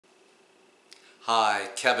Hi,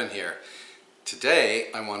 Kevin here. Today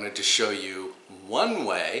I wanted to show you one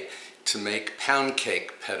way to make pound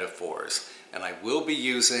cake petit fours, and I will be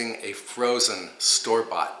using a frozen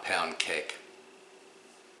store-bought pound cake.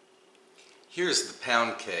 Here's the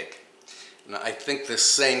pound cake. Now, I think this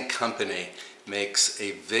same company makes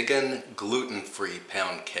a vegan, gluten-free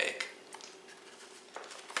pound cake.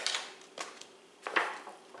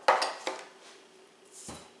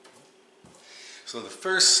 So the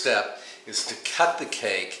first step is to cut the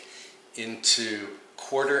cake into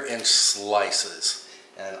 1/4 inch slices.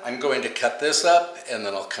 And I'm going to cut this up and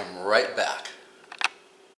then I'll come right back.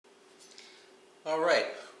 Alright,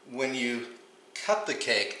 when you cut the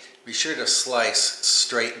cake, be sure to slice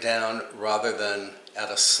straight down rather than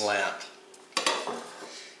at a slant.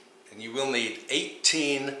 And you will need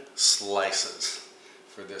 18 slices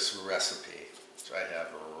for this recipe, which I have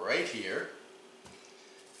right here.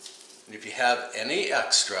 And if you have any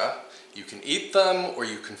extra, you can eat them or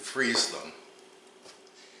you can freeze them.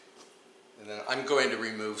 And then I'm going to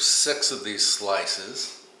remove 6 of these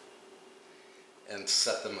slices and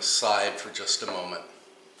set them aside for just a moment.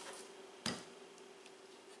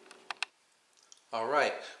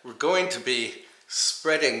 Alright, we're going to be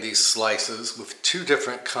spreading these slices with 2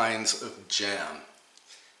 different kinds of jam.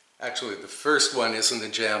 Actually, the first one isn't a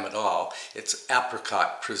jam at all, it's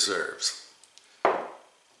apricot preserves.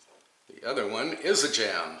 The other one is a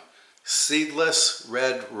jam, seedless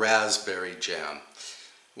red raspberry jam.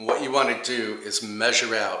 And what you want to do is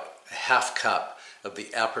measure out a 1/2 cup of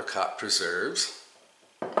the apricot preserves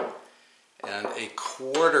and a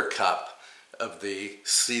 1/4 cup of the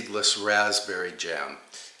seedless raspberry jam.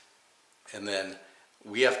 And then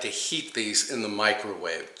we have to heat these in the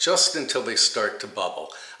microwave just until they start to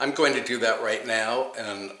bubble. I'm going to do that right now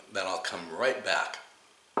and then I'll come right back.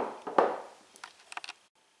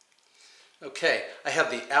 Okay, I have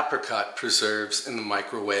the apricot preserves in the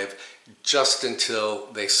microwave just until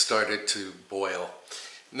they started to boil.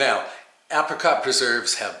 Now, apricot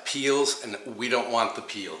preserves have peels and we don't want the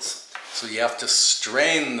peels. So you have to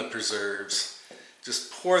strain the preserves. Just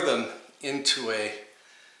pour them into a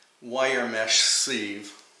wire mesh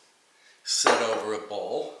sieve set over a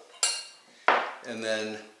bowl and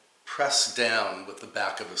then press down with the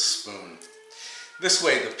back of a spoon. This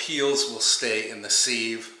way the peels will stay in the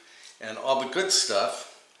sieve and all the good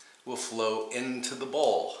stuff will flow into the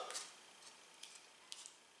bowl.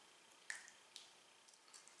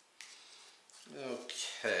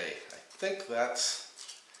 Okay, I think that's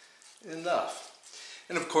enough.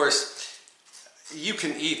 And of course, you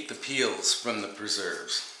can eat the peels from the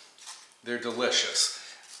preserves. They're delicious.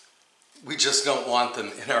 We just don't want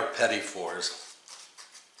them in our petit fours.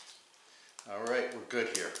 All right, we're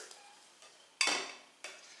good here.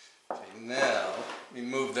 Okay, now, let me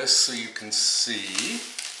move this so you can see.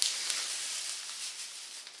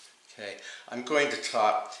 Okay, I'm going to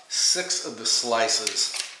top 6 of the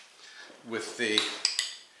slices with the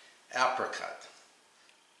apricot.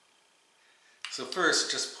 So first,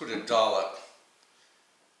 just put a dollop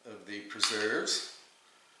of the preserves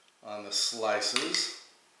on the slices.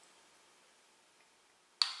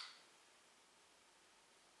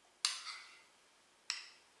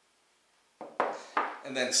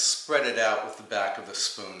 And then spread it out with the back of the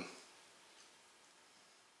spoon.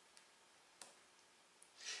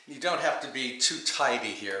 You don't have to be too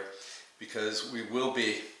tidy here because we will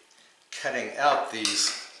be cutting out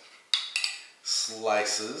these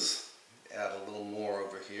slices. Add a little more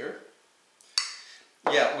over here.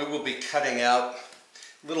 Yeah, we will be cutting out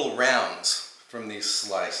little rounds from these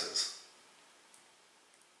slices.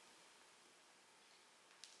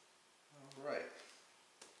 All right.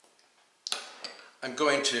 I'm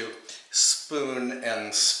going to spoon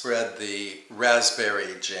and spread the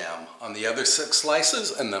raspberry jam on the other 6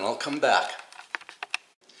 slices and then I'll come back.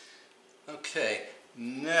 Okay,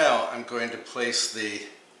 now I'm going to place the,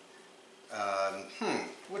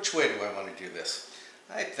 which way do I want to do this?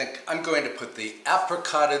 I think I'm going to put the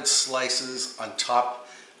apricotted slices on top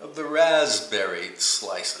of the raspberry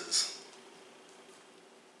slices.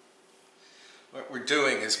 What we're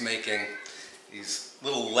doing is making these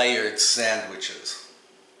little layered sandwiches.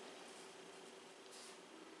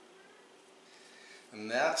 And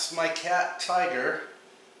that's my cat Tiger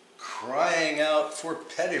crying out for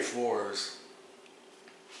petit fours.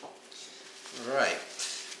 Right.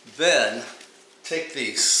 Then take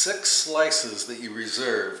the 6 slices that you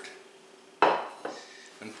reserved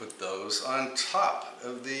and put those on top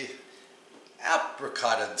of the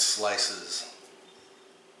apricotted slices.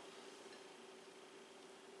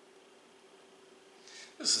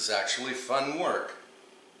 This is actually fun work.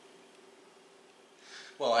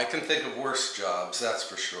 Well, I can think of worse jobs, that's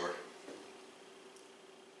for sure.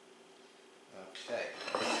 Okay,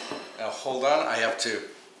 now hold on, I have to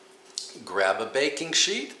grab a baking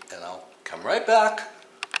sheet and I'll come right back.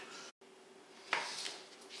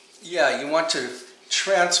 Yeah, you want to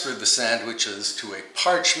transfer the sandwiches to a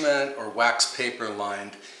parchment or wax paper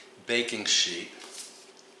lined baking sheet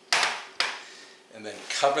and then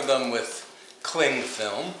cover them with cling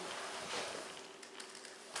film.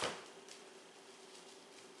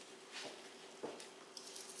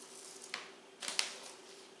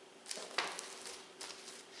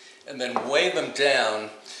 And then weigh them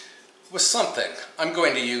down with something. I'm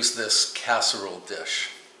going to use this casserole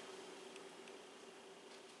dish.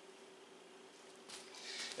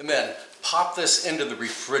 And then pop this into the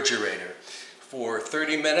refrigerator for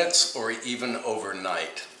 30 minutes or even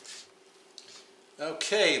overnight.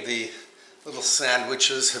 Okay, the little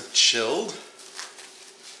sandwiches have chilled.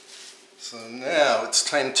 So now it's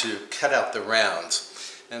time to cut out the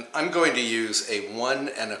rounds. And I'm going to use a 1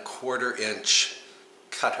 1/4 inch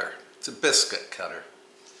cutter. It's a biscuit cutter.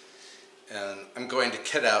 And I'm going to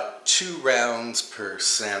cut out 2 rounds per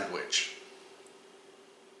sandwich.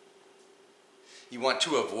 You want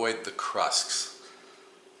to avoid the crusts.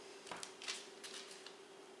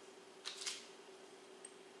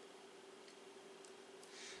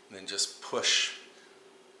 And then just push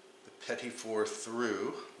the Petit four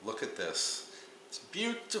through. Look at this. It's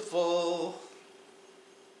beautiful.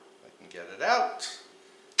 I can get it out.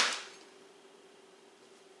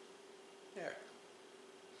 There.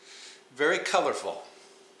 Very colorful.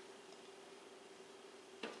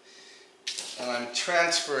 And I'm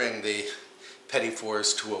transferring the Petit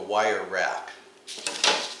fours to a wire rack.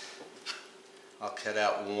 I'll cut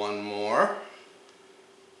out one more.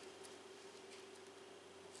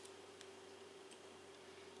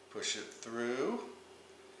 Push it through.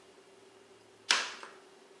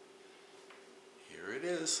 Here it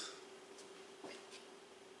is.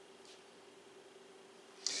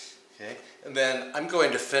 Okay, and then I'm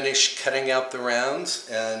going to finish cutting out the rounds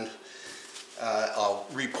and I'll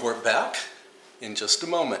report back in just a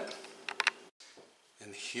moment.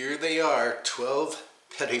 And here they are, 12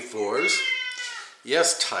 Petit fours.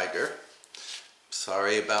 Yes, Tiger.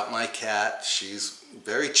 Sorry about my cat. She's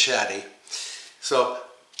very chatty. So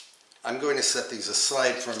I'm going to set these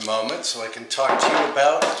aside for a moment so I can talk to you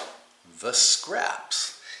about the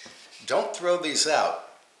scraps. Don't throw these out.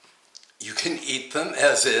 You can eat them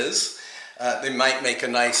as is. They might make a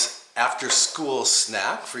nice after-school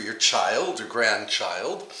snack for your child or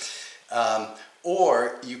grandchild.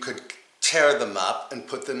 Or you could tear them up and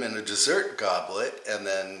put them in a dessert goblet and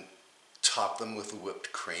then top them with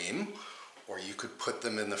whipped cream. Or you could put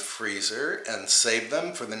them in the freezer and save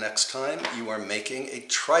them for the next time you are making a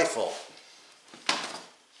trifle.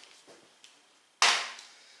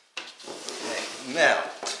 Okay, now,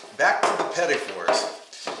 back to the Petit fours.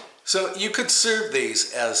 So you could serve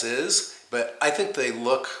these as is, but I think they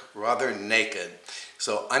look rather naked.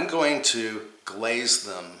 So I'm going to glaze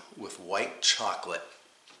them with white chocolate.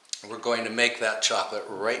 We're going to make that chocolate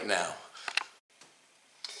right now.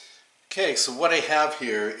 Okay, so what I have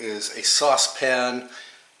here is a saucepan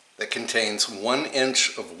that contains 1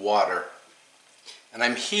 inch of water. And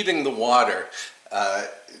I'm heating the water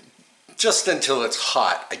just until it's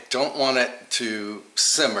hot. I don't want it to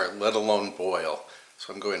simmer, let alone boil.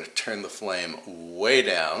 So I'm going to turn the flame way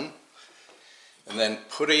down and then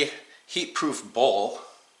put a heat-proof bowl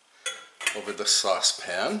over the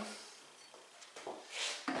saucepan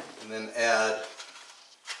and then add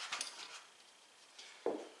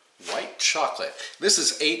white chocolate. This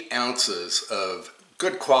is 8 ounces of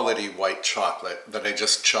good quality white chocolate that I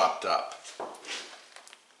just chopped up.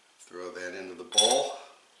 Throw that into the bowl.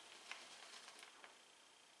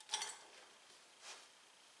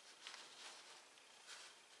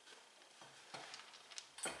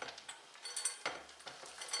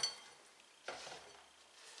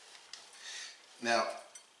 Now,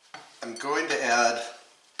 I'm going to add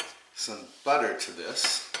some butter to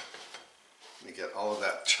this. Let me get all of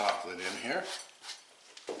that chocolate in here.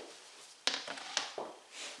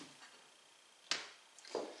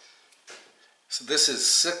 So this is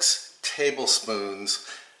 6 tablespoons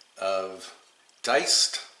of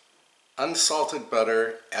diced, unsalted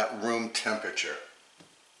butter at room temperature.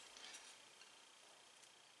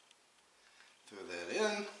 Throw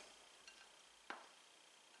that in.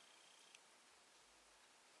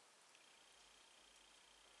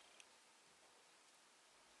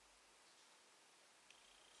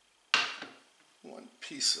 One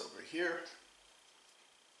piece over here.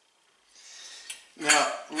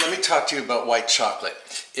 Now, let me talk to you about white chocolate.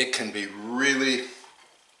 It can be really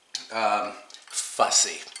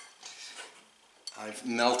fussy. I've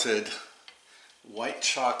melted white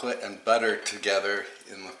chocolate and butter together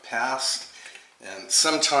in the past, and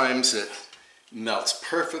sometimes it melts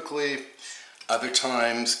perfectly, other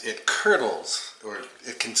times it curdles or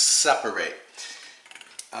it can separate.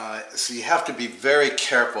 So you have to be very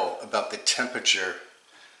careful about the temperature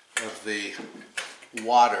of the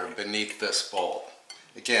water beneath this bowl.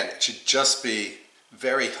 Again, it should just be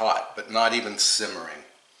very hot, but not even simmering.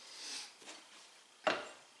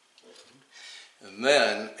 And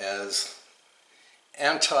then, as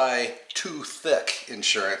anti-too-thick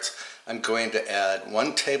insurance, I'm going to add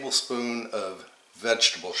 1 tablespoon of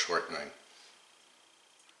vegetable shortening.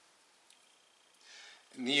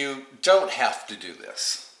 You don't have to do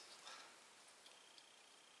this.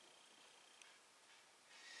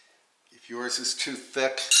 If yours is too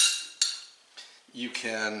thick, you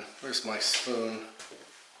can, where's my spoon?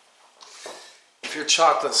 If your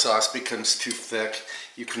chocolate sauce becomes too thick,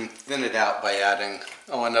 you can thin it out by adding,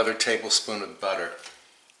 another tablespoon of butter.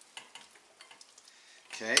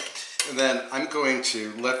 Okay, and then I'm going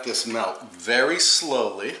to let this melt very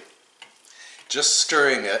slowly, just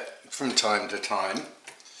stirring it from time to time.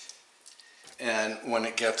 And when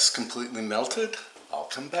it gets completely melted, I'll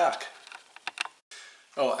come back.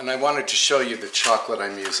 Oh, and I wanted to show you the chocolate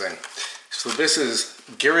I'm using. So this is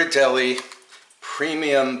Ghirardelli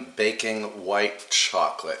Premium Baking White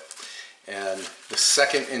Chocolate. And the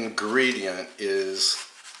second ingredient is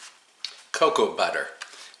cocoa butter.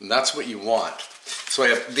 And that's what you want. So I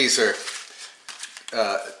have, these are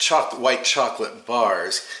white chocolate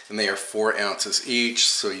bars, and they are 4 ounces each,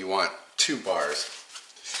 so you want 2 bars.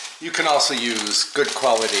 You can also use good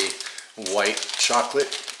quality white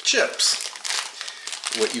chocolate chips.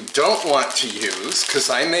 What you don't want to use, because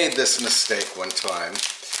I made this mistake one time,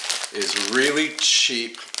 is really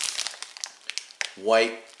cheap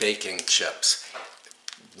white baking chips.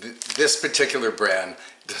 This particular brand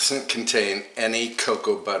doesn't contain any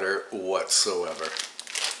cocoa butter whatsoever,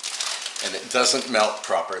 and it doesn't melt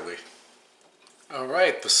properly. All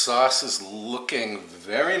right, the sauce is looking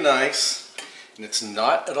very nice. And it's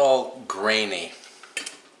not at all grainy.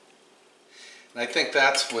 And I think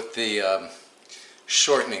that's what the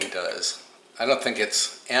shortening does. I don't think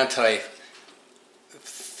it's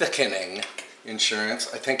anti-thickening insurance.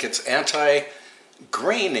 I think it's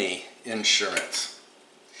anti-grainy insurance.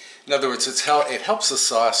 In other words, it helps the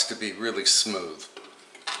sauce to be really smooth.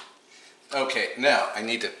 Okay, now I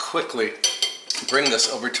need to quickly bring this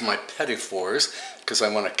over to my petit fours because I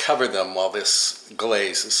want to cover them while this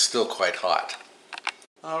glaze is still quite hot.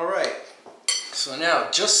 All right, so now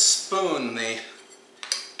just spoon the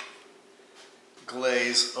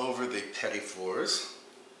glaze over the petit fours.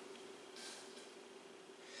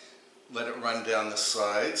 Let it run down the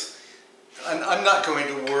sides. I'm not going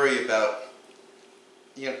to worry about,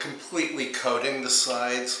 completely coating the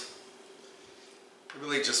sides. I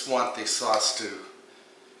really just want the sauce to,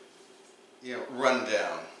 run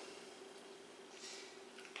down.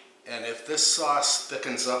 And if this sauce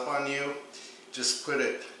thickens up on you, just put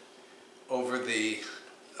it over the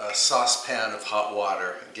saucepan of hot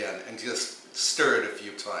water again and just stir it a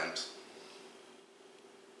few times.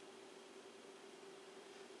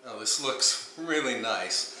 Oh, this looks really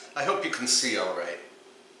nice. I hope you can see all right.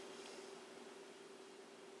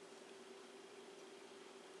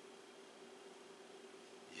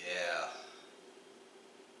 Yeah.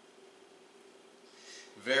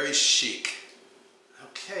 Very chic.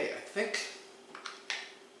 Okay, I think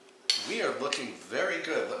we are looking very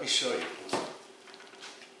good. Let me show you.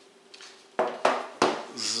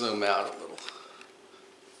 Zoom out a little.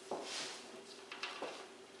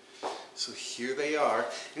 So here they are.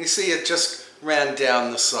 And you see it just ran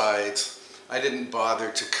down the sides. I didn't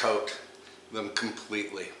bother to coat them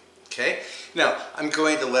completely. Okay? Now, I'm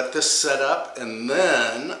going to let this set up, and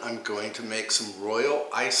then I'm going to make some royal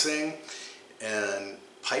icing and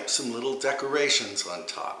pipe some little decorations on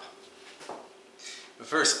top. But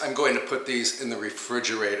first, I'm going to put these in the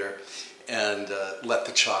refrigerator and let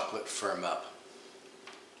the chocolate firm up.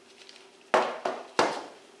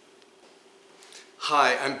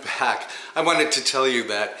 Hi, I'm back. I wanted to tell you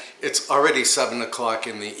that it's already 7 o'clock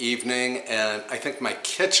in the evening, and I think my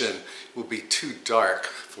kitchen will be too dark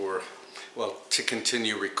to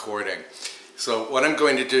continue recording. So what I'm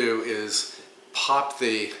going to do is pop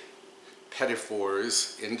the petit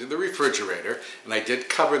fours into the refrigerator, and I did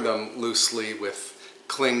cover them loosely with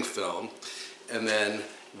cling film, and then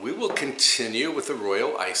we will continue with the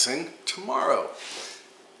royal icing tomorrow.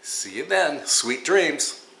 See you then. Sweet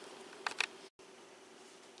dreams.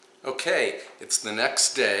 Okay, it's the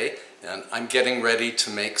next day, and I'm getting ready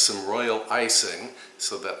to make some royal icing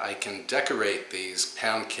so that I can decorate these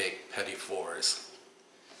pound cake petit fours.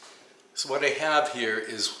 So what I have here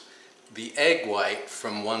is the egg white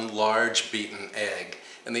from one large beaten egg,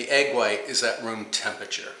 and the egg white is at room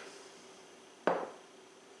temperature. And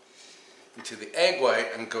to the egg white,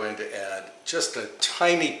 I'm going to add just a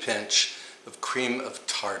tiny pinch of cream of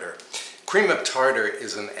tartar. Cream of tartar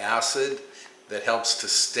is an acid that helps to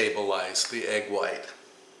stabilize the egg white.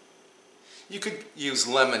 You could use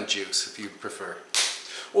lemon juice if you prefer,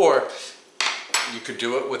 or you could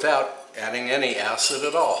do it without adding any acid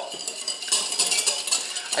at all.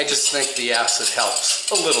 I just think the acid helps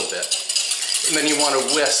a little bit. And then you want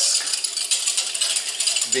to whisk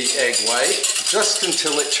the egg white just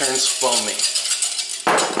until it turns foamy.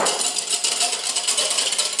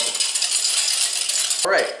 All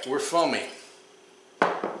right, we're foamy.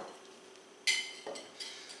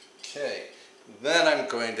 Okay, then I'm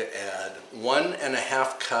going to add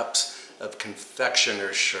 1.5 cups of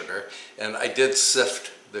confectioner's sugar, and I did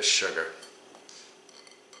sift the sugar.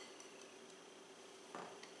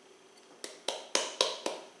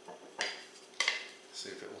 See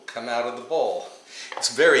if it will come out of the bowl. It's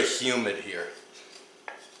very humid here,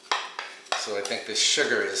 so I think the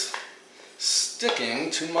sugar is sticking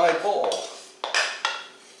to my bowl.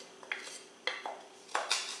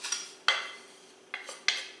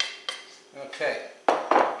 Okay,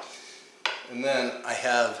 and then I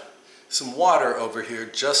have some water over here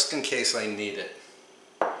just in case I need it.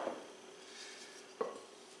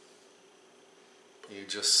 You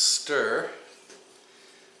just stir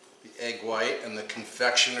the egg white and the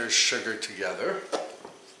confectioner's sugar together.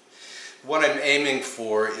 What I'm aiming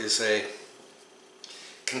for is a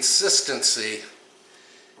consistency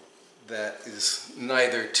that is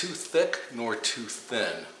neither too thick nor too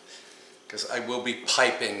thin, because I will be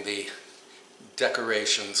piping the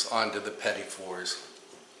decorations onto the petit fours.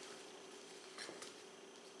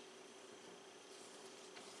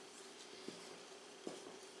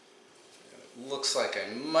 It looks like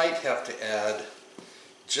I might have to add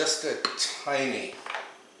just a tiny,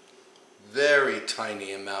 very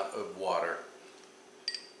tiny amount of water.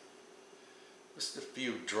 Just a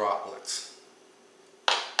few droplets.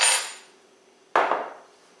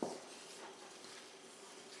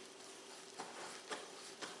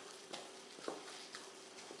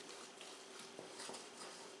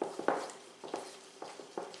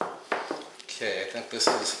 Okay, I think this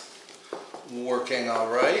is working all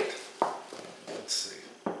right. Let's see.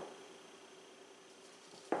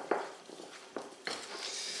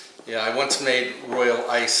 Yeah, I once made royal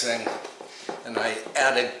icing and I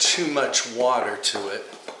added too much water to it.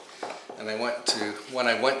 And when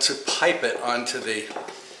I went to pipe it onto the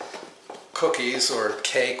cookies or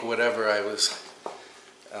cake, whatever I was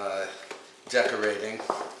decorating,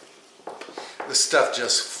 the stuff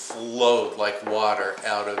just flowed like water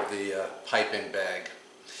out of the piping bag.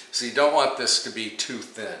 So you don't want this to be too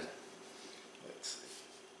thin. Let's see.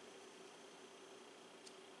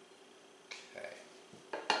 Okay.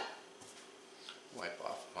 Wipe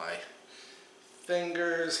off my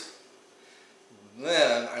fingers.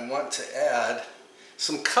 Then I want to add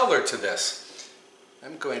some color to this.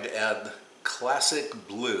 I'm going to add the classic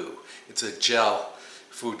blue. It's a gel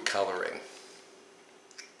food coloring.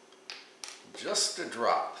 Just a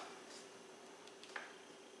drop.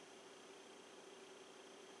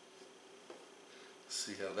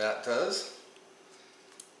 See how that does.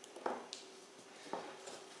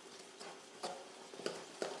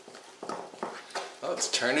 Oh, it's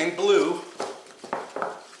turning blue.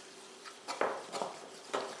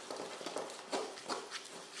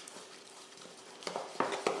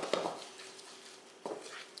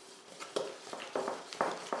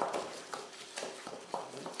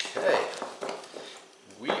 Okay.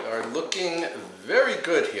 We are looking very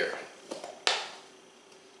good here.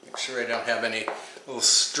 Make sure I don't have any little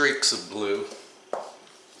streaks of blue.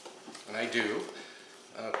 And I do.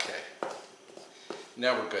 Okay.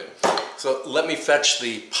 Now we're good. So let me fetch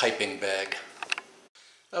the piping bag.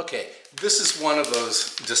 Okay, this is one of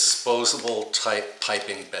those disposable type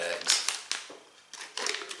piping bags.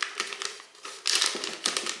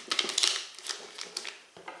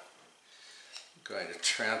 I'm going to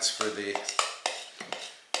transfer the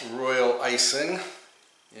royal icing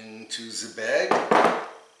into the bag.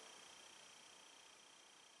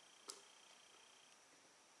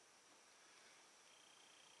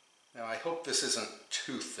 Now I hope this isn't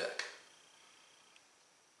too thick.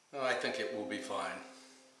 No, I think it will be fine.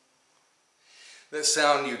 The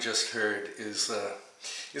sound you just heard is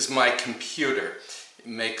my computer. It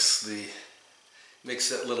makes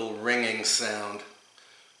that little ringing sound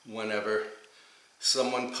whenever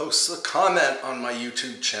someone posts a comment on my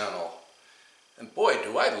YouTube channel. And boy,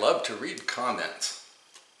 do I love to read comments.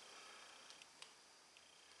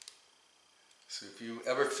 So if you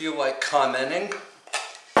ever feel like commenting,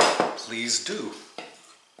 please do.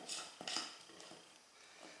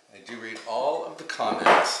 I do read all of the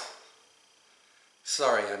comments.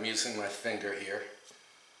 Sorry, I'm using my finger here.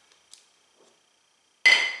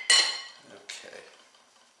 Okay.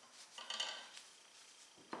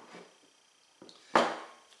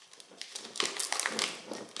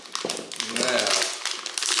 Now,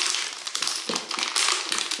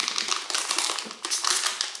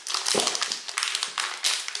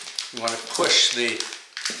 you want to push the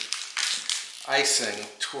icing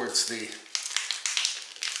towards the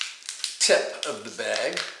tip of the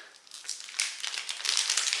bag.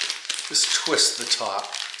 Just twist the top,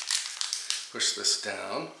 push this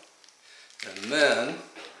down, and then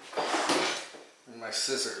my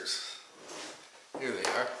scissors, here they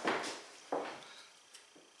are.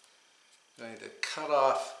 I'm going to cut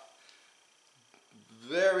off a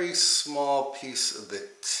very small piece of the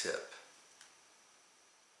tip.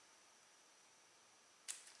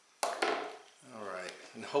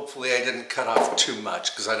 And hopefully I didn't cut off too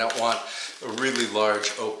much because I don't want a really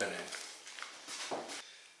large opening.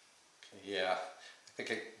 Yeah, I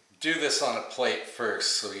think I do this on a plate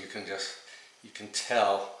first so you can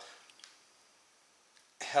tell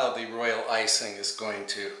how the royal icing is going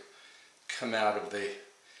to come out of the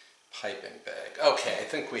piping bag. Okay, I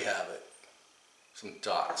think we have it. Some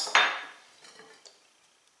dots.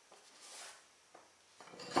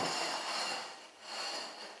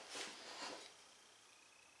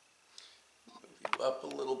 Up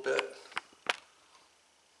a little bit.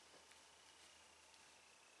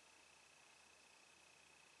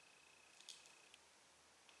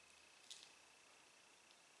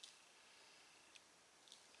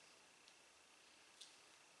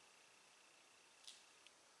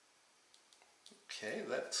 Okay,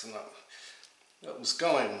 that was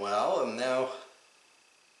going well, and now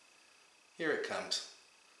here it comes.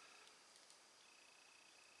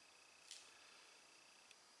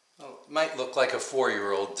 Well, it might look like a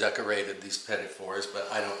 4-year-old decorated these petit fours, but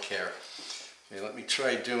I don't care. Okay, let me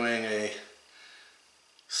try doing a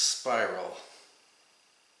spiral.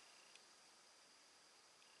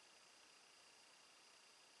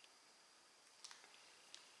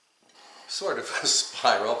 Sort of a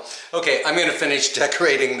spiral. Okay, I'm going to finish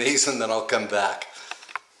decorating these and then I'll come back.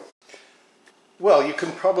 Well, you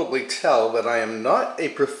can probably tell that I am not a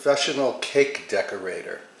professional cake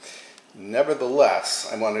decorator. Nevertheless,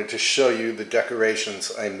 I wanted to show you the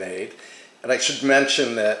decorations I made. And I should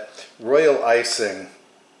mention that royal icing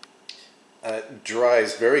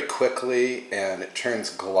dries very quickly and it turns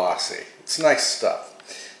glossy. It's nice stuff.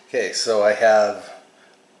 Okay, so I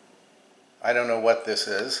don't know what this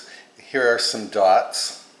is. Here are some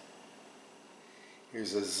dots.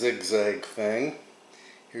 Here's a zigzag thing.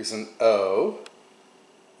 Here's an O.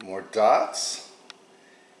 More dots.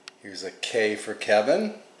 Here's a K for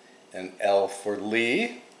Kevin, an L for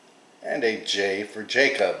Lee, and a J for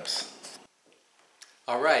Jacobs.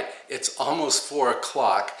 All right, it's almost 4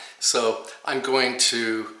 o'clock, so I'm going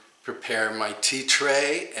to prepare my tea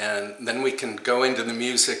tray and then we can go into the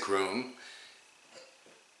music room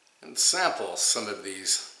and sample some of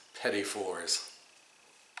these petit fours.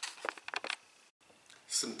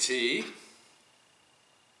 Some tea.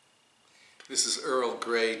 This is Earl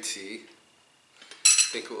Grey tea.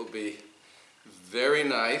 I think it will be very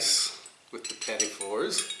nice with the petit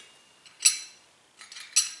fours.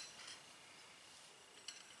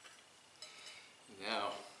 Now,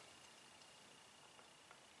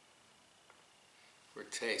 for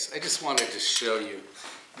taste, I just wanted to show you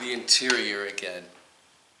the interior again.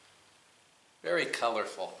 Very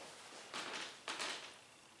colorful.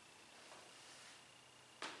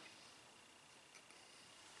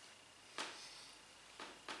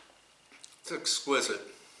 It's exquisite.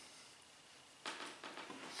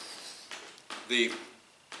 The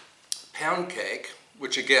pound cake,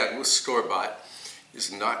 which again was store-bought,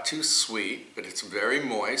 is not too sweet, but it's very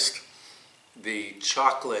moist. The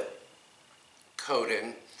chocolate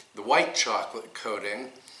coating, the white chocolate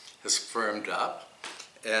coating, has firmed up,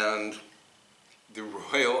 and the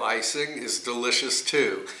royal icing is delicious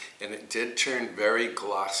too, and it did turn very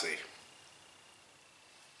glossy.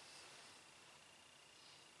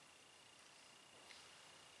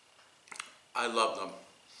 I love them.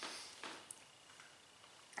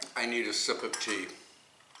 I need a sip of tea.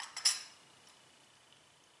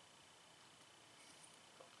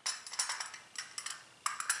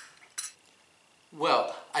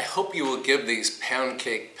 Well, I hope you will give these pound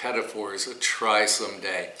cake petit fours a try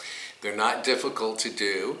someday. They're not difficult to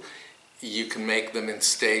do. You can make them in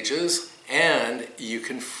stages and you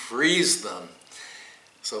can freeze them.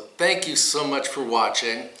 So thank you so much for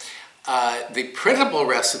watching. The printable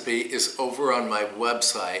recipe is over on my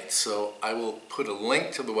website, so I will put a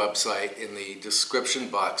link to the website in the description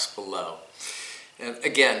box below. And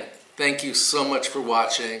again, thank you so much for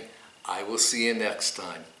watching. I will see you next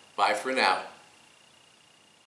time. Bye for now.